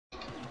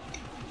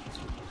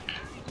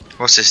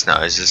What's this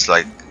now? Is this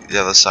like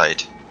the other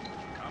side?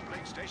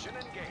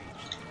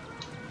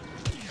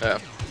 Yeah.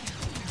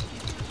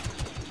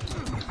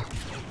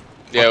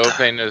 Yeah, we're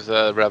playing as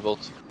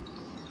rebels.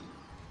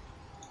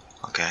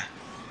 Okay.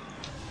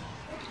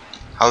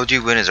 How would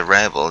you win as a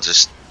rebel?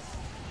 Just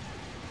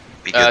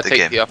be good at the take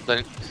game. the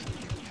uplink.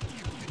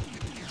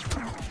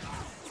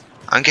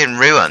 I'm getting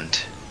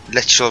ruined.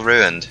 Literal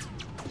ruined.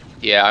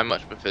 Yeah, I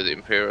much prefer the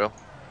Imperial.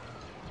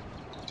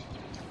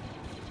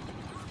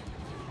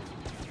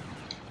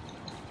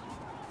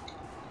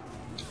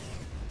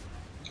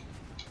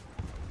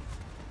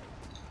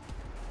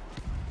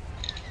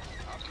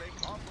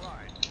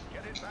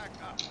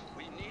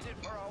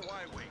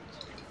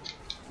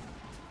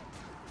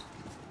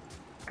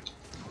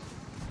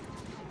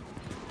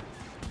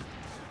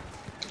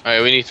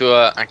 Alright, we need to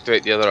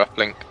activate the other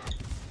uplink.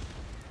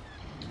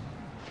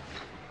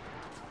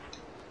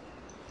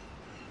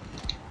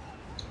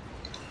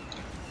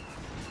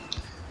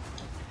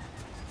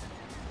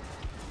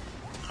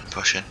 I'm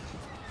pushing.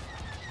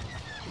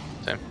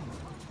 Same.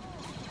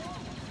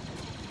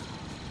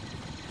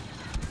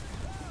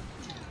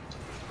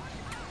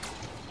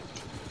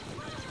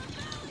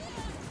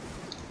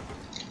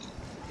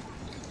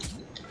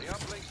 The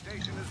uplink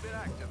station has been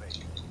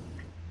activated.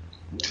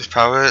 Just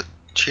power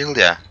shield,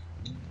 yeah.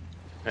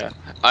 Yeah,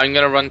 I'm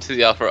gonna run to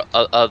the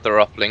other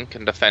uplink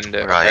and defend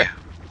it. Where are Okay?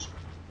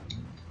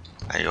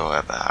 you? You're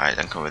alright,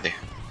 I'm coming with you.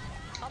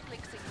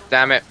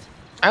 Damn it!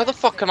 How the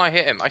fuck can I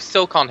hit him? I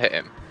still can't hit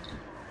him.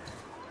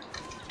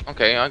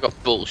 Okay, I got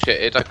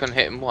bullshitted. I couldn't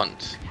hit him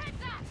once.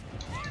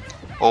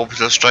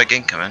 Orbital strike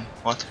incoming.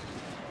 What?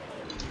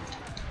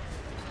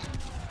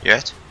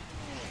 Yet?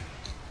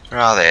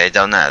 Where are they?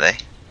 Down there, are they?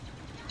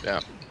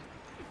 Yeah.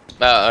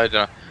 I don't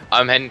know.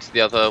 I'm heading to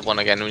the other one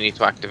again. We need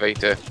to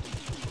activate it.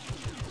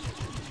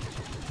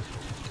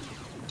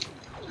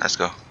 Let's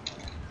go.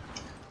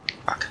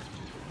 Back.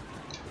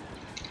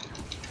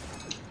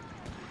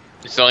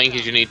 It's annoying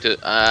because you need to.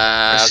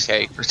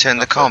 Okay. Return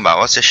the combat.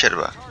 What's this shit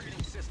about?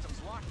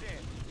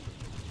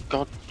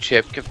 God,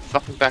 Chip, get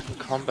fucking back in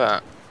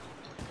combat.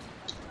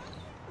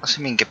 What's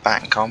it mean get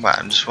back in combat?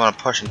 I just want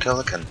to push and kill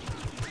the cunt.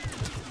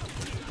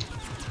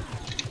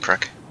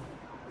 Prick.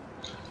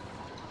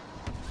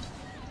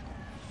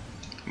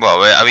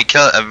 Well,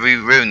 have we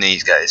ruined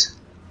these guys?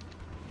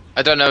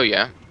 I don't know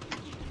yet.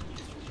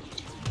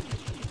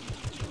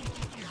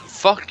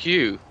 Fuck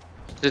you.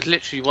 There's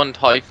literally one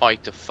TIE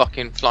fighter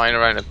fucking flying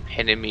around and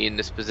pinning me in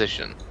this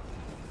position.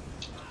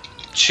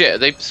 Shit, are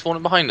they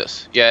spawning behind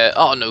us? Yeah,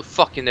 oh no,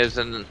 fucking there's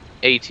an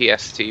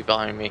ATST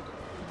behind me.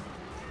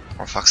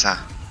 What the fuck's that?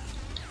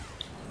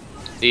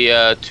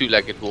 The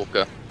two-legged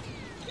walker.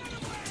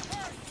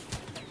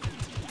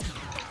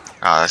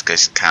 Oh, this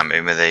guy's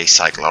camping with a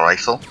cycler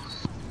rifle.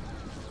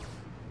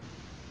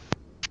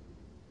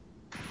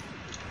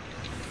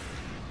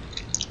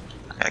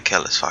 I gotta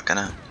kill this fucker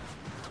now.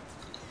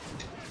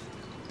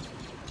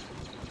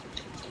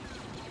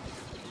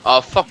 Oh,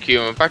 fuck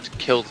you, I'm about to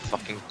kill the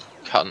fucking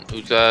cunt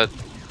who's,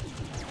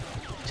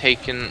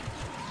 taken...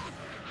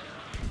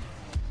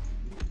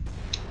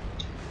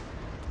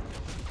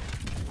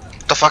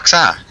 What the fuck's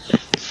that?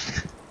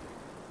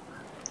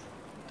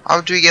 How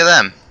do we get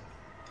them?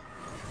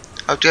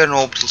 How do we get an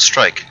orbital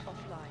strike?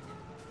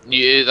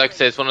 You, like I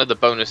said, it's one of the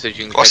bonuses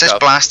you can What's pick this up.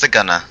 blaster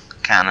gunner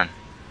cannon?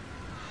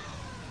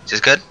 Is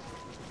this good?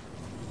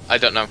 I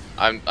don't know.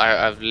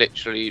 I've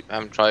literally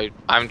haven't tried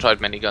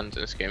many guns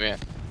in this game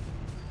yet.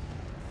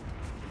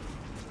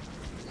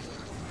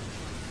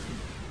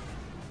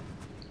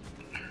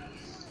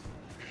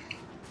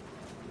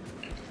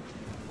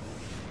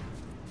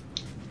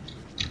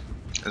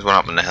 There's one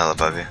up on the hill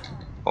above you.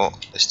 Oh,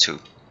 there's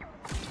two.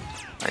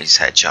 I just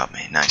headshot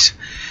me. Nice.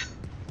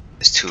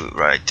 There's two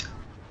right.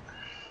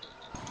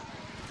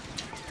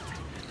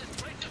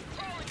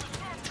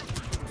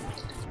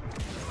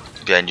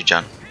 Behind you,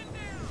 John.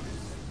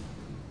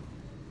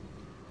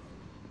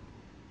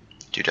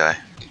 Do you die?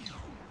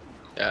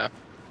 Yeah.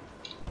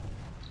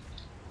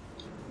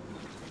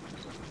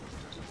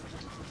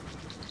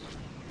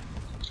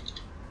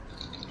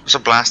 What's a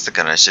blaster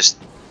gunner? It's just.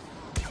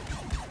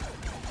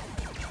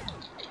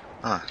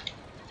 Huh.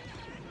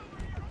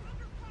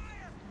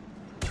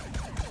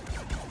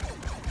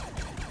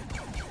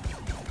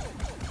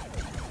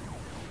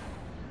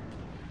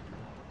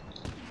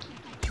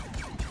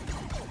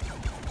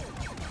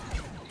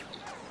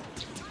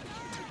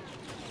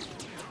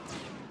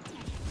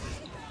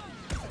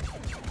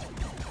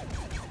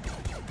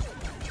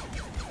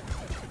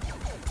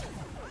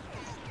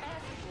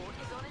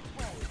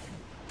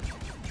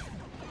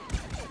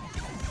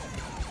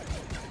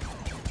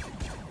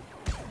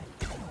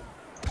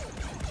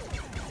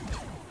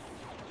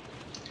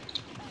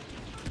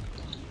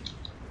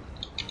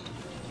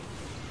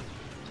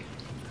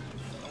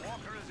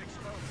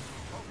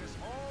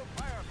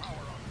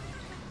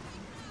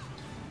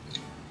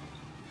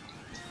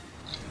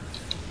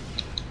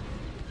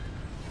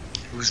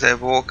 Who's their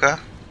walker?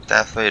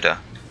 Darth Vader.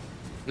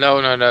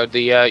 No,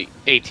 the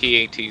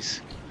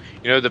AT-ATs.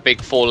 You know the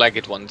big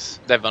four-legged ones?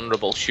 They're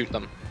vulnerable, shoot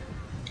them.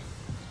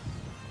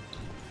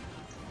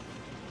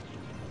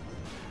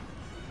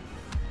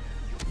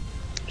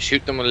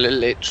 shoot them with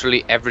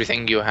literally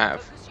everything you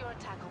have. Focus your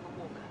attack on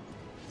the walker.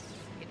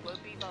 It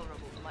won't be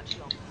vulnerable for much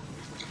longer.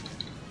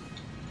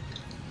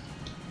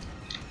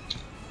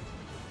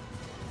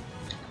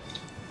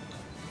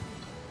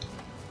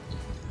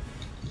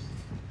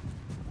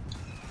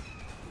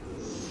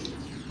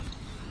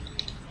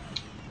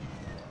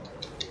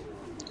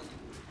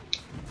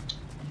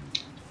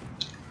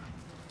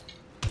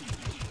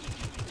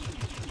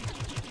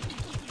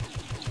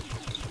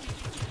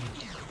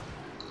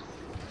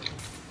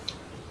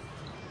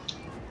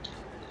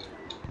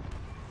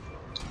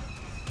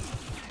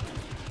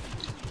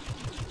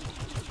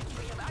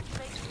 We have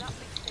activated the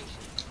uplink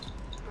station.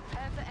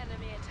 Prepare for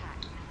enemy attack.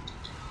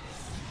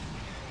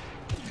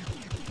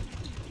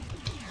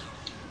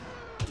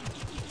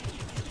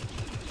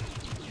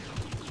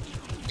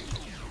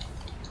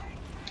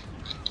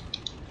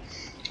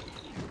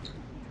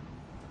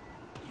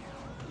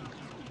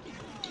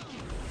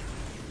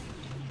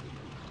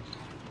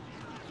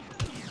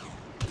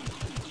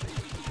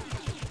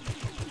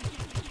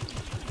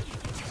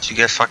 Did you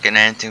get fucking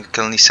anything for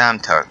killing these SAM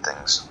turret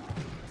things?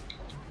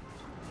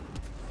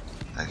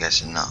 I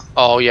guess not.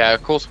 Oh yeah,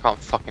 of course I can't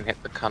fucking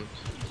hit the cunt.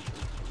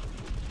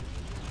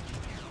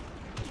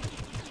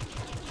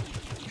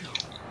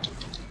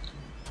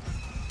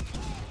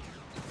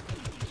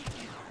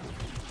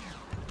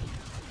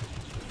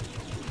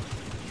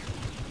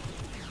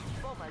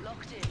 Bomber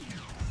locked in.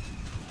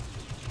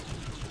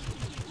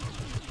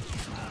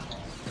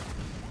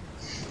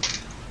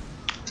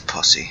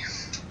 Pussy.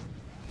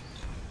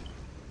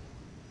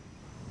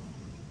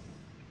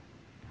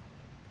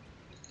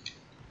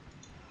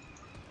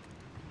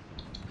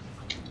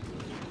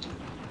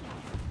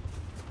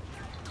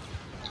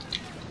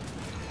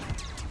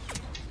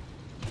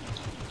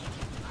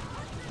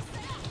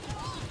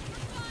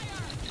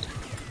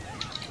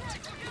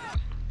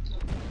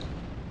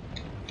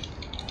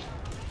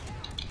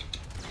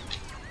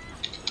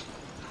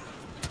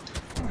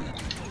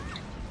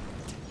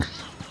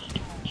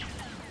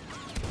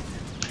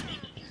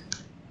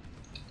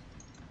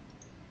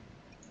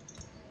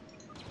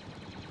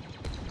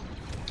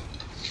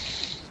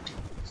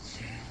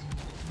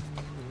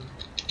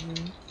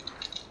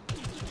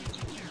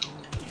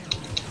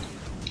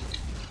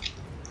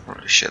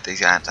 Holy shit,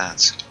 these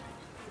AT-ATs.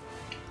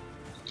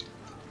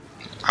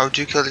 How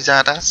do you kill these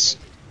AT-ATs?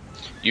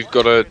 You've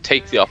got to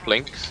take the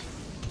uplinks.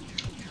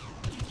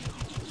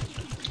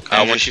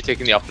 Can you Once just- you've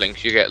taken the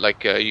uplinks, you get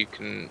like you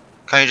can.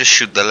 Can't you just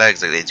shoot the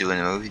legs like they do in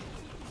the movie?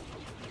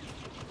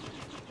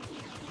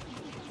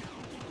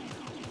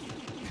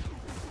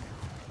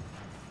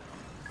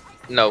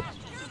 No.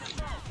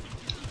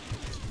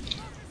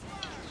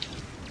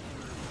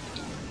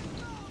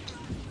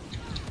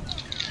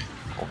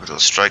 Orbital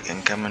strike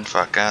incoming,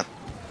 fuck that.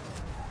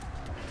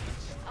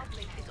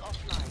 Uplink is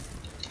offline.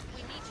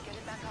 We need to get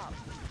it back up.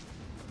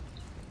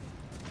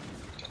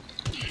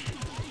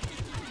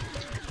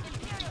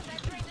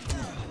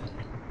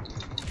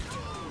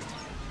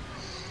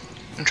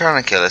 I'm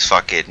trying to kill this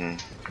fucking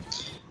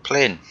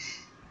plane.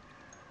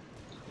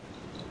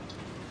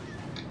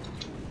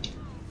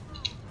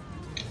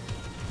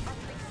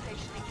 Uplink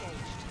station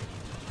engaged.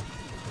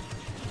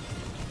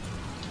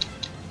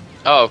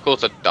 Oh, of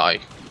course I'd die.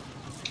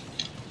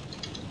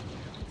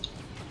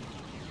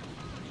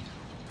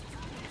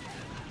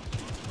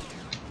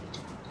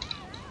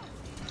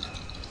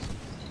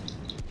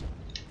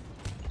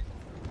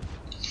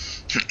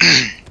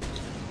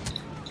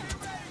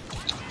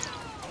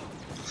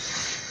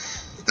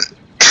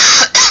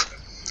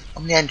 How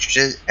many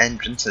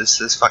entrances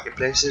to this fucking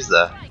place is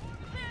there?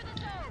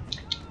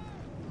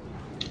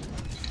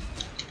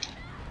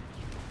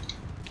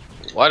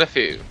 Quite a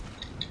few.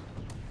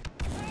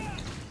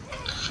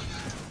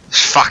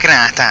 It's fucking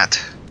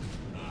AT-AT.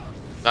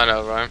 I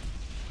know, right?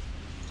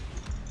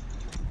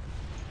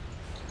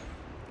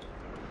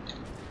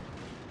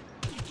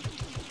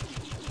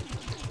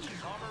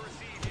 Bomber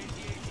received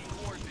AT-AT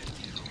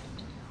coordinates.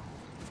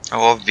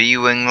 Oh,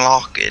 V-wing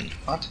lock-in.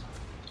 What?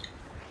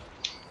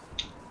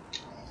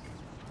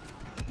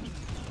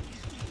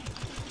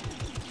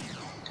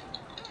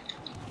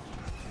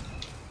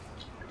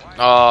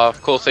 Oh,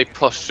 of course they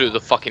push through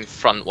the fucking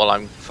front while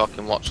I'm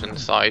fucking watching the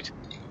side.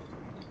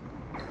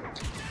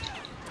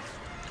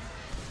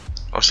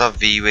 What's that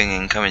V-wing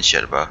incoming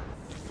shit about?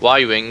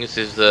 Y-wings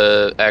is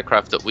the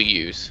aircraft that we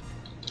use.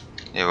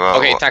 Yeah, well,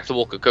 Okay, what- attack the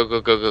walker. Go, go,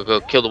 go, go,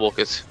 go. Kill the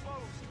walkers.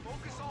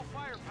 Focus all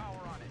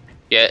firepower on it.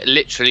 Yeah,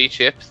 literally,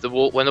 Chips.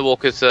 When the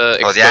walkers oh,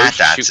 exposed, the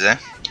AT-ATs, shoot, eh?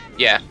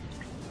 yeah,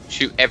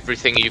 shoot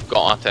everything you've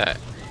got at it.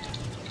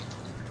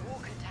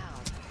 Walker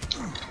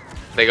down.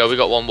 There you go. We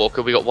got one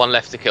walker. We got one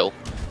left to kill.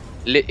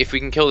 If we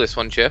can kill this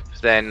one, Chip,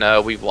 then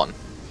we've won. The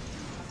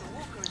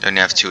walker is They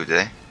only have two, do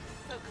they?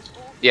 focus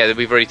all Yeah,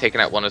 we've already taken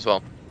out one as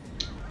well.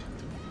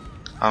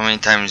 How many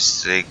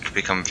times do they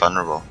become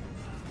vulnerable?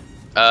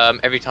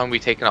 Every time we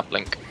take an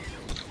uplink.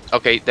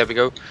 Okay, there we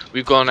go.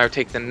 We've got to now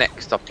take the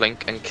next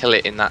uplink and kill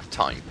it in that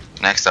time.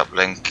 Next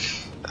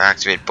uplink,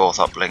 activate both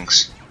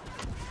uplinks.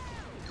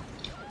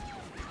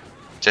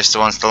 Just the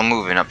one still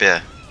moving up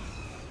here?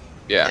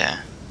 Yeah.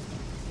 Yeah.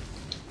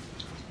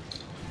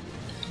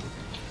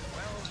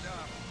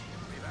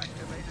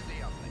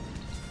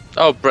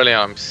 Oh,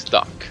 brilliant! I'm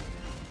stuck.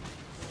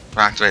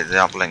 Activate the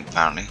uplink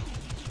apparently.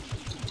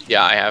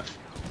 Yeah, I have.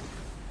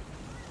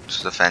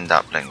 Just defend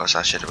uplink. What's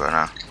that shit about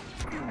now?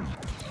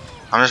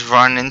 I'm just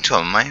running into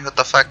him, mate. What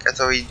the fuck? I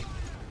thought we.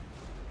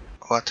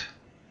 What?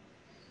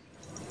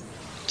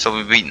 So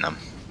we beaten them.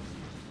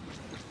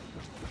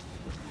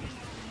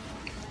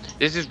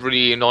 This is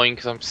really annoying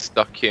because I'm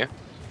stuck here.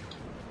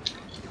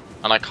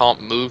 And I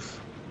can't move.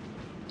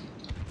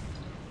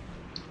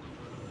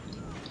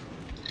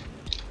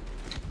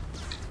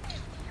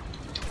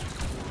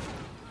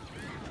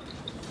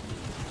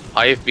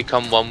 I have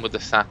become one with the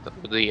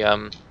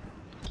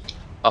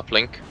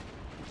uplink.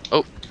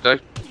 Oh, did I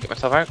get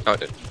myself out? No, I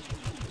did.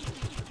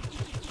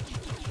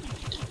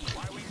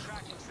 Y-wing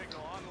tracking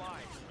signal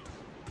online.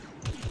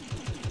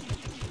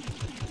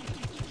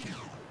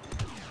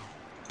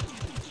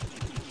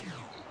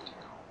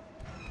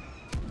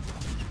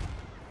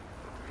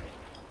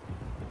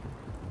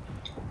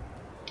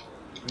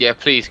 Yeah,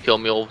 please kill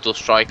me, Orbital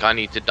Strike. I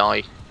need to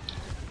die.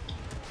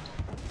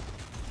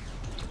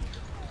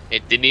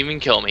 It didn't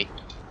even kill me.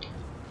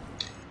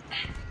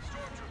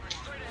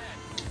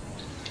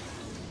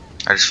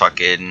 I just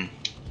fucking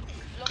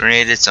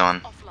grenade its on.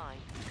 Offline.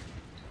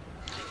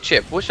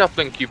 Chip, which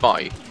uplink you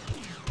buy?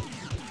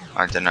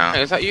 I don't know.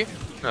 Hey, is that you?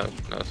 No,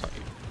 no, it's not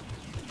you.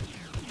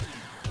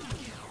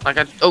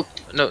 Oh,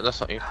 no, that's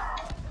not you.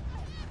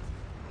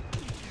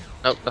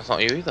 Nope, that's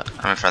not you either.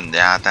 I'm in front of the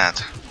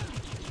that.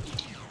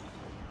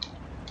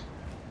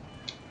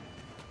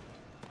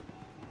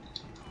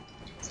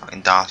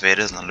 Fucking Darth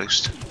Vader's not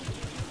loosed.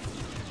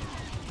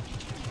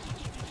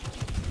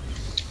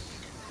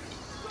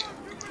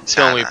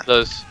 Kill me, please.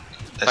 There's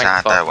Thank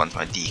that fuck. one's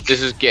my deek.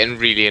 This is getting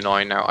really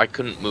annoying now. I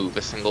couldn't move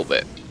a single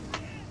bit.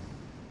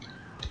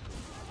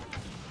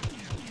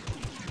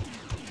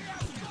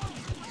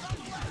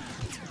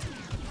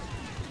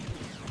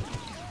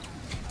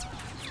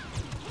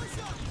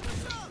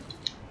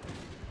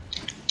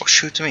 Oh,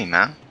 shoot me,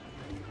 man.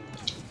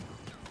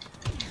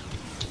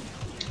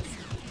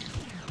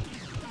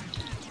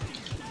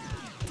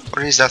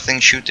 What is that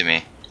thing shooting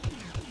me?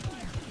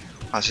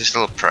 Oh, it's this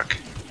little prick.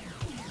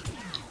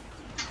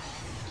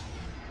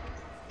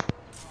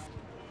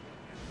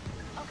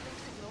 Uplink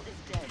signal is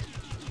dead.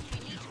 We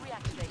need to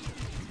reactivate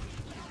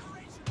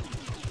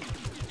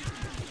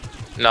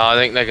it. No, I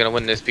think they're gonna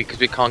win this because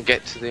we can't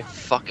get to the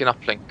fucking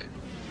uplink.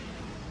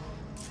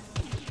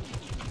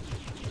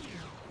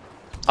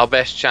 Our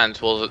best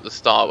chance was at the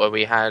start where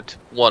we had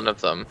one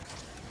of them.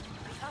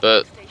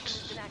 But, Uplink station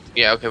has been activated.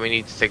 yeah, okay, we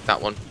need to take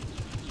that one.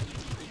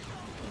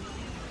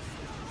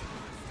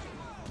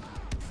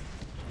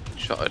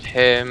 Shot at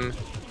him.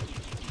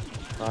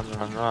 Run,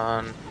 run,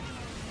 run.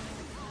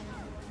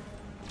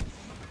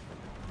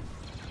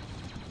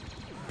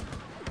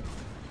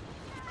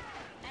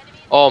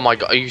 Oh my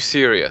god, are you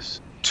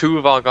serious? Two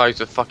of our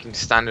guys are fucking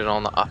standing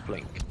on the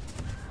uplink.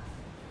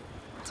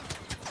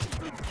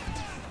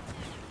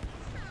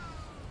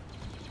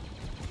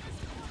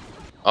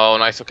 Oh,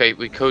 nice. Okay,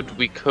 we could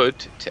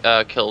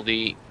kill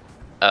the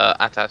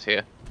AT-AT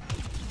here.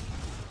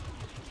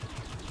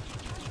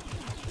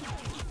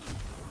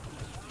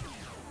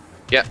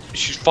 Yeah, you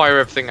should fire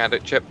everything at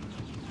it, Chip.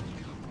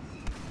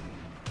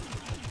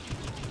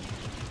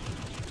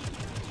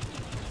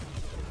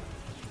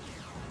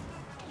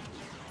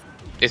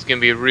 It's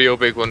gonna be a real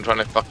big one trying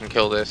to fucking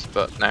kill this,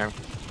 but no. AT-AT has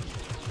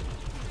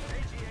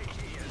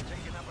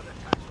taken up an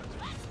attack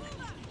position.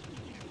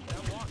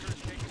 That walker is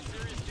taking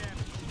serious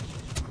damage.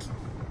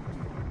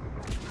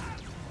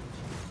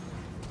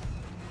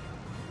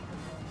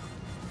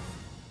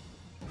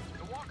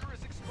 The walker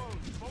is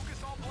exposed.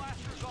 Focus all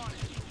blasters on it.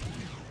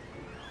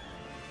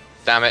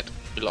 Damn it,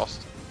 we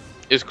lost.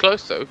 It was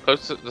close though.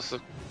 Close. This is the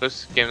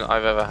closest game that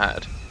I've ever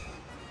had.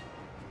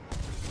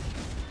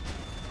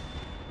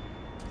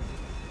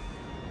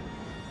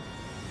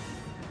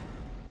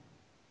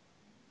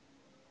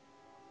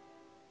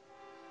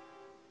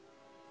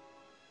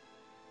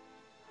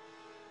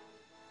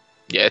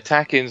 Yeah,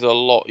 attacking's a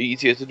lot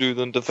easier to do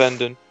than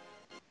defending.